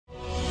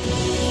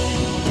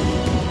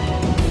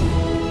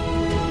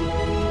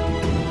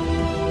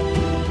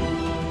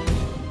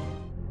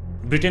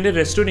ব্রিটেনের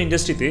রেস্টুরেন্ট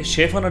ইন্ডাস্ট্রিতে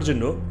শেফ আনার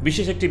জন্য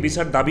বিশেষ একটি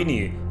ভিসার দাবি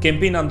নিয়ে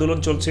ক্যাম্পেইন আন্দোলন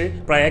চলছে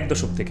প্রায় এক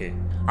দশক থেকে।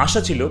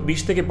 আশা ছিল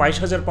 20 থেকে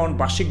 22,000 পাউন্ড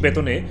বার্ষিক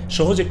বেতনে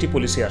সহজ একটি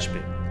পলিসি আসবে।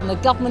 The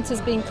government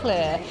has been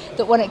clear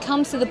that when it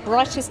comes to the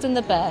brightest and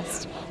the best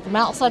from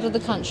outside of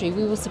the country,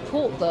 we will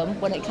support them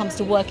when it comes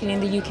to working in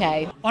the UK.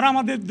 ওরা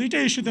আমাদের দুইটা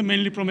ইস্যুতে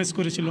mainly promise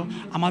করেছিল,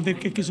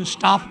 আমাদেরকে কিছু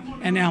staff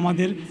এনে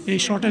আমাদের এই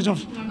শর্টেজ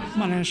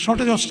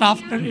অফ স্টাফ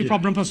এই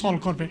প্রবলেমটা সলভ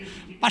করবে।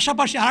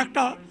 পাশাপাশি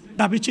আরেকটা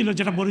দাবি ছিল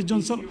যেটা বরিস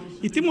জনসন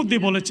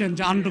ইতিমধ্যেই বলেছেন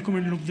যে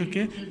আনডকুমেন্ট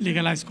লোকদেরকে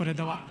লিগ্যালাইজ করে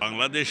দেওয়া।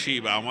 বাংলাদেশি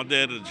বা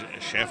আমাদের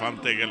শেফ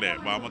আনতে গেলে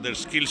বা আমাদের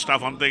স্কিল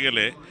স্টাফ আনতে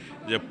গেলে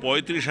যে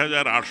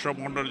 35,800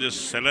 পাউন্ডের যে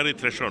স্যালারি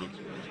থ্রেশহোল্ড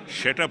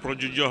সেটা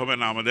প্রযোজ্য হবে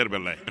না আমাদের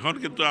বেলায়। এখন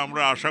কিন্তু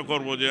আমরা আশা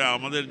করব যে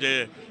আমাদের যে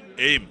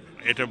এইম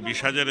এটা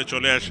 20,000-এ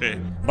চলে আসে।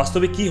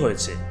 বাস্তবে কি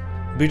হয়েছে?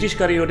 ব্রিটিশ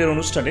ক্যারিয়রের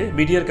অনুষ্ঠানে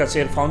মিডিয়ার কাছে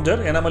এর ফাউন্ডার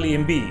এনামালি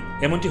এমবি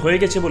এমনটি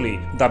হয়ে গেছে বলেই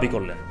দাবি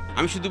করলেন।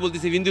 আমি শুধু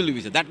বলতেছি ভিন্দালু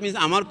ভিসা, দ্যাট মিনস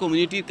আমার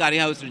কমিউনিটির কারি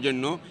হাউসের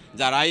জন্য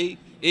যারাই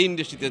এই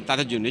ইন্ডাস্ট্রিতে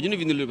তাদের জন্য এই জন্য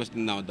ভিন্দালু ভিসা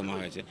দেওয়া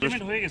হয়েছে।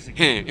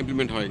 হ্যাঁ,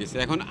 ইমপ্লিমেন্ট হয়ে গেছে।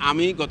 এখন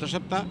আমি গত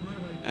সপ্তাহ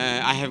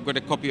I have got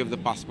a copy of the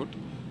passport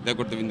the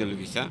got the vindaloo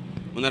visa.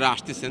 ওনারা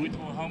আসতেছেন,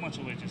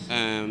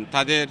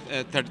 তাদের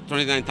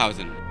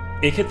 29,000।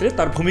 এক্ষেত্রে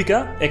তার ভূমিকা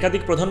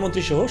একাধিক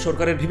প্রধানমন্ত্রী সহ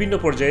সরকারের বিভিন্ন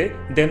পর্যায়ে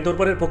দেন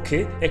দরবারের পক্ষে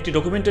একটি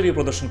ডকুমেন্টারি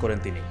প্রদর্শন করেন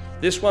তিনি।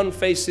 This one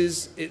faces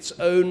its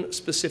own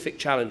specific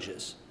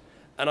challenges,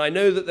 and I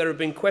know that there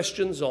have been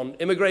questions on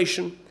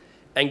immigration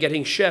and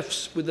getting chefs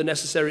with the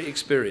necessary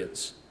experience.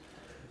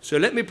 So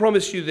let me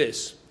promise you this: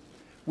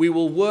 we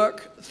will work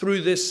through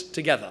this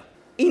together.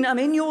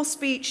 In your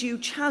speech you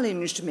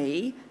challenged me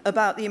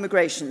about the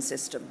immigration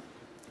system.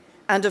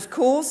 And of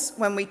course,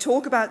 when we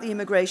talk about the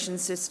immigration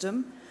system,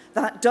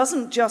 that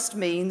doesn't just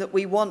mean that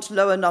we want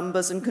lower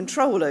numbers and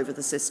control over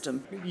the system.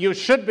 You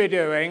should be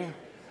doing,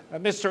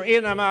 Mr.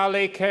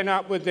 Inamali came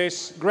up with this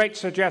great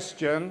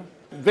suggestion,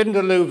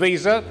 Vindaloo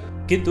Visa.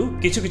 কিন্তু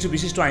কিছু কিছু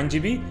বিশিষ্ট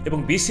আইনজীবী এবং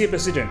BCA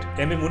president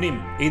M A Munim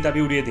এই দাবি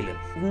উড়িয়ে দিলেন।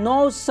 No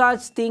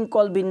such thing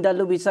called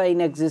Vindaloo Visa in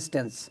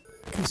existence.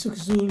 কিছু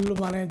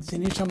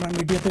জিনিস আমরা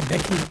মিডিয়াতে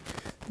দেখি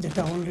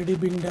যেটা অলরেডি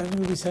ভিন্ডালু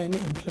ভিসা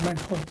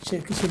ইমপ্লিমেন্ট হচ্ছে,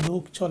 কিছু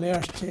লোক চলে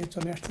আসতেছে,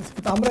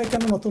 কিন্তু আমরা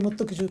এখানে নতুনত্ব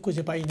কিছু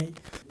খুঁজে পাই নাই।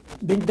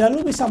 ভিন্ডালু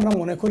ভিসা আমরা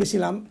মনে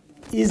করেছিলাম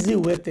ইজি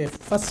ওয়েতে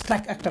ফার্স্ট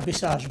ট্র্যাক একটা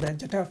ভিসা আসবে,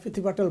 যেটা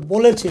প্রীতি পাটেল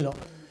বলেছিল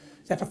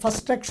যে একটা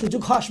ফার্স্ট ট্র্যাক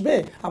সুযোগ আসবে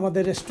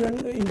আমাদের রেস্টুরেন্ট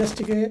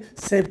ইন্ডাস্ট্রিকে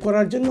সেভ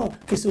করার জন্য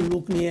কিছু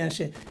লোক নিয়ে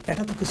আসে।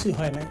 এটা তো কিছুই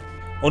হয় নাই।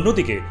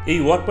 অন্যদিকে এই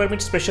ওয়ার্ক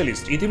পারমিট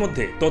স্পেশালিস্ট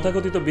ইতিমধ্যে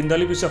তথাকথিত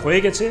ভিন্দালু ভিসা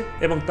হয়ে গেছে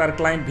এবং তার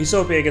ক্লায়েন্ট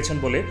ভিসাও পেয়ে গেছেন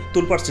বলে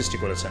তোলপাড় সৃষ্টি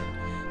করেছেন।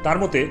 তার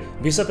মতে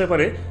ভিসা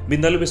পেপারে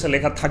ভিন্দালু ভিসা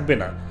লেখা থাকবে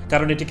না,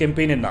 কারণ এটি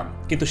ক্যাম্পেইনের নাম,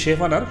 কিন্তু শেফ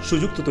আনার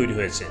সুযোগ তো তৈরি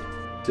হয়েছে।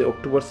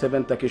 অক্টোবর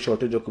 7 তাকে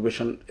শর্টেজ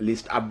অকুপেশন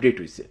লিস্ট আপডেট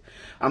হয়েছে।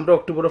 আমরা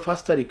অক্টোবরের 1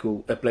 তারিখেও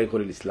অ্যাপ্লাই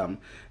করে দিয়েছিলাম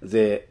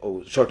যে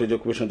শর্টেজ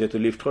অকুপেশন যেহেতু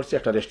লিফট করছে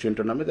একটা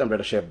রেস্টুরেন্টের নামে যে আমরা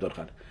একটা শেফ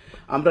দরকার।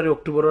 আমরা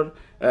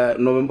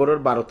নভেম্বরের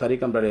 12 তারিখ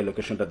আমরা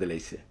এলোকেশনটা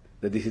দিলাইছে,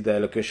 দিস ইজ দ্য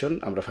এলোকেশন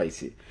আমরা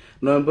পাইছি।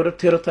 নভেম্বরের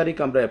 13 তারিখ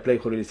আমরা অ্যাপ্লাই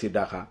করে দিয়েছি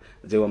ঢাকা,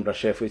 যে আমরা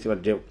শেফ হয়েছি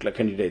যে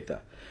ক্যান্ডিডেটটা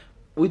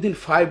উইদিন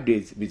 5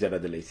 days ভিসাটা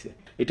দিলাইছে।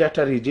 এটা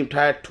একটা রিজিম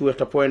টায়ার 2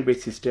 একটা পয়েন্ট বেস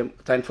সিস্টেম।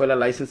 তাই ফয়লা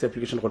লাইসেন্স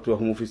অ্যাপ্লিকেশন করতে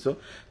হোম অফিসও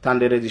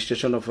তাদের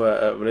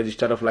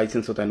রেজিস্টার অফ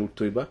লাইসেন্সও তাই উঠতে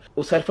হইবা।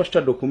 ও 4-5টা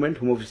ডকুমেন্ট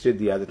হোম অফিসে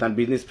দিয়া যায়, তার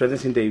business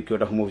presence in the UK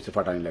ওটা হোম অফিসে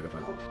পাঠানি লাগে।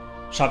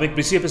 সাবেক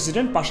বিসিএ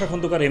প্রেসিডেন্ট পাশা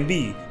খন্দকার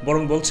এমবি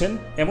বরং বলছেন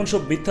এমন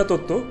সব মিথ্যা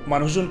তথ্য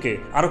মানুষজনকে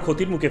আরো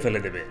ক্ষতির মুখে ফেলে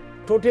দেবে।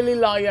 টোটালি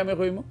লাই আমি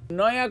কইম,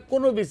 নয়া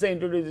কোনো ভিসা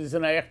ইন্ট্রোডিউস হইছে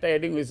না, একটা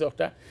হেডিং হইছে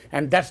একটা,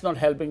 and that's not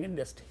helping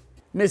industry.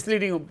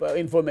 Misleading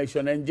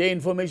information, and যে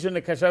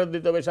ইনফরমেশনে খেসারত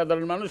দিতে হবে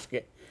সাধারণ মানুষকে,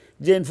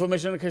 যে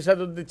ইনফরমেশনে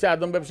খেসারত দিচ্ছে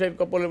আদম ব্যবসায়ীর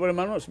কপালে পড়ে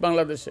মানুষ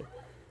বাংলাদেশে,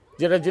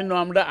 যেটার জন্য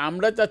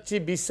আমরা চাচ্ছি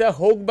ভিসা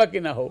হোক বা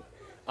কিনা হোক,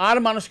 আর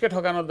মানুষকে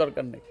ঠকানোর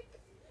দরকার নেই।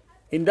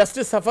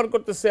 ইন্ডাস্ট্রি সাফার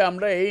করতেছে,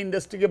 আমরা এই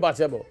ইন্ডাস্ট্রিকে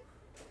বাঁচাবো,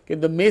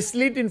 কিন্তু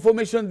মিসলিড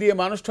ইনফরমেশন দিয়ে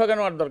মানুষ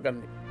ঠকানো আর দরকার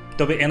নেই।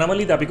 তবে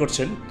এনামালি দাবি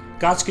করছেন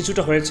কাজ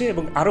কিছুটা হয়েছে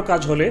এবং আরো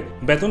কাজ হলে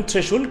বেতন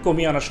থ্রেশহোল্ড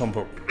কমিয়ে আনা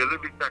সম্ভব।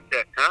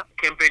 একটা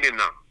ক্যাম্পেইনের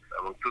নাম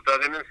এবং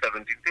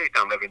 2017-তে এটা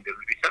আমরা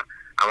ভিন্দালু ভিসা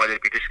আমাদের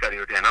ব্রিটিশ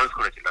ক্যারিয়রে অ্যানাউন্স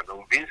করেছিলাম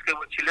এবং ভিন্সকে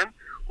বলছিলেন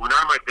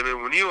ওনার মাধ্যমে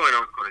উনিও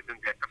অ্যানাউন্স করেছেন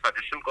যে একটা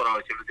সাজেশন করা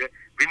হয়েছিল যে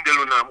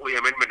ভিন্দালু নাম ওই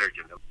অ্যামেন্ডমেন্টের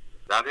জন্য।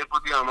 যাদের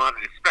প্রতি আমার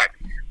রেসপেক্ট,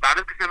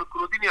 তাদের কাছে আমি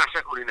কোনোদিনই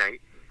আশা করি নাই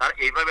তার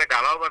এইভাবে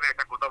ডালাওভাবে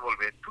একটা কথা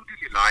বলবে।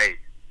 টুটিলি lies.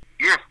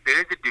 Yes,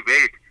 there is a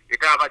debate.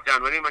 এটা আবার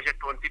জানুয়ারি মাসে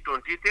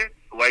 2020-তে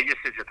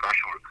ওয়াইএস এর যে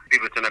থ্রেশহোল্ড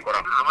বিবেচনা করা,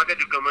 আমাদের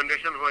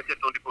রিকমেন্ডেশন হয়েছে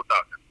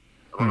 24,000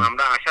 এবং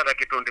আমরা আশা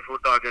রাখি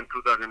 24,000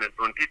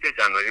 2020-তে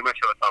জানুয়ারি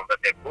মাসে হয়তো আমরা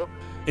দেখব।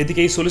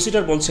 এদিকে এই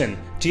সলিসিটর বলছেন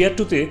টিয়ার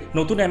 2-তে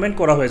নতুন অ্যামেন্ড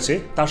করা হয়েছে,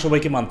 তা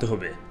সবাইকে মানতে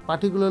হবে।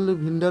 পার্টিকুলারলি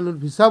ভিন্ডালুর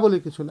ভিসা বলে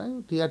কিছু নাই,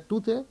 টিয়ার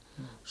 2-তে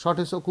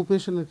শর্টেজ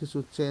অকুপেশনের কিছু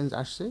চেঞ্জ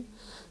আসছে।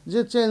 যে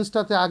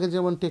চেঞ্জটাতে আগে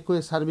যেমন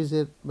টেকওয়ে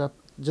সার্ভিসের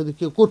যদি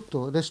কেউ করতো,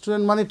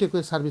 রেস্টুরেন্ট মানে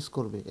টেকওয়ে সার্ভিস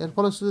করবে, এর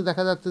ফলশ্রুতি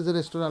দেখা যাচ্ছে যে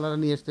রেস্টুরেন্টওয়ালারা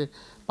নিয়ে আসতে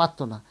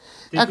পারতো না,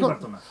 এখন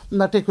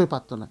না টেকওয়ে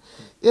পারতো না।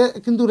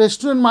 কিন্তু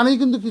রেস্টুরেন্ট মানেই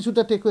কিন্তু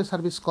কিছুটা টেকওয়ে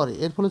সার্ভিস করে,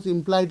 এর ফলে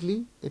ইমপ্লাইডলি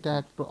এটা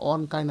একটা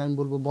অন কাইন্ড আমি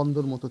বলবো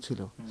বন্দর মতো ছিল।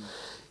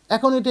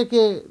 এখন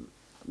এটাকে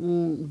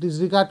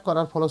ডিসরিগার্ড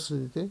করার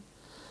ফলশ্রুতিতে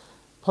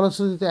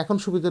ফলশ্রুতিতে এখন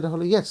সুবিধাটা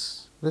হলো ইয়েস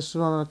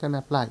রেস্টুরেন্ট ক্যান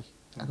অ্যাপ্লাই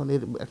এখন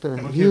এর একটা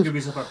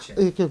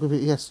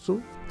ইয়েস ট্রু।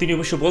 তিনি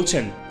অবশ্য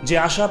বলছেন যে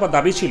আশা বা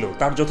দাবি ছিল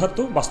তার যথার্থ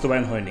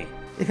বাস্তবায়ন হয়নি।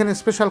 এখানে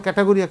স্পেশাল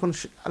ক্যাটাগরি এখন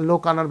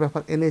লোক আনার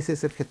ব্যাপার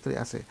এনএসএস এর ক্ষেত্রে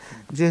আছে,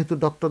 যেহেতু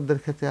ডক্টরদের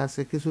ক্ষেত্রে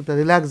আছে, কিছুটা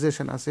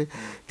রিল্যাক্সেশন আছে।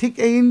 ঠিক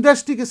এই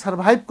ইন্ডাস্ট্রিকে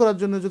সার্ভাইভ করার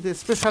জন্য যদি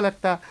স্পেশাল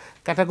একটা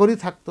ক্যাটাগরি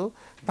থাকতো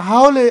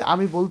তাহলে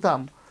আমি বলতাম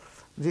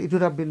যে it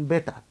would have been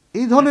better.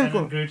 এই ধরনের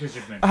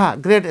হ্যাঁ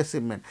গ্রেট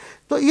অ্যাচিভমেন্ট।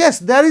 তো yes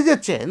there is a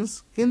change,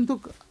 কিন্তু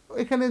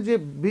এখানে যে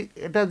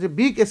এটা যে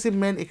বিগ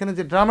অ্যাচিভমেন্ট, এখানে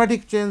যে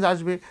ড্রামাটিক চেঞ্জ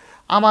আসবে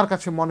আমার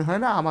কাছে মনে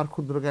হয় না, আমার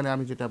ক্ষুদ্র জ্ঞানে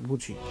আমি যেটা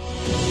বুঝি।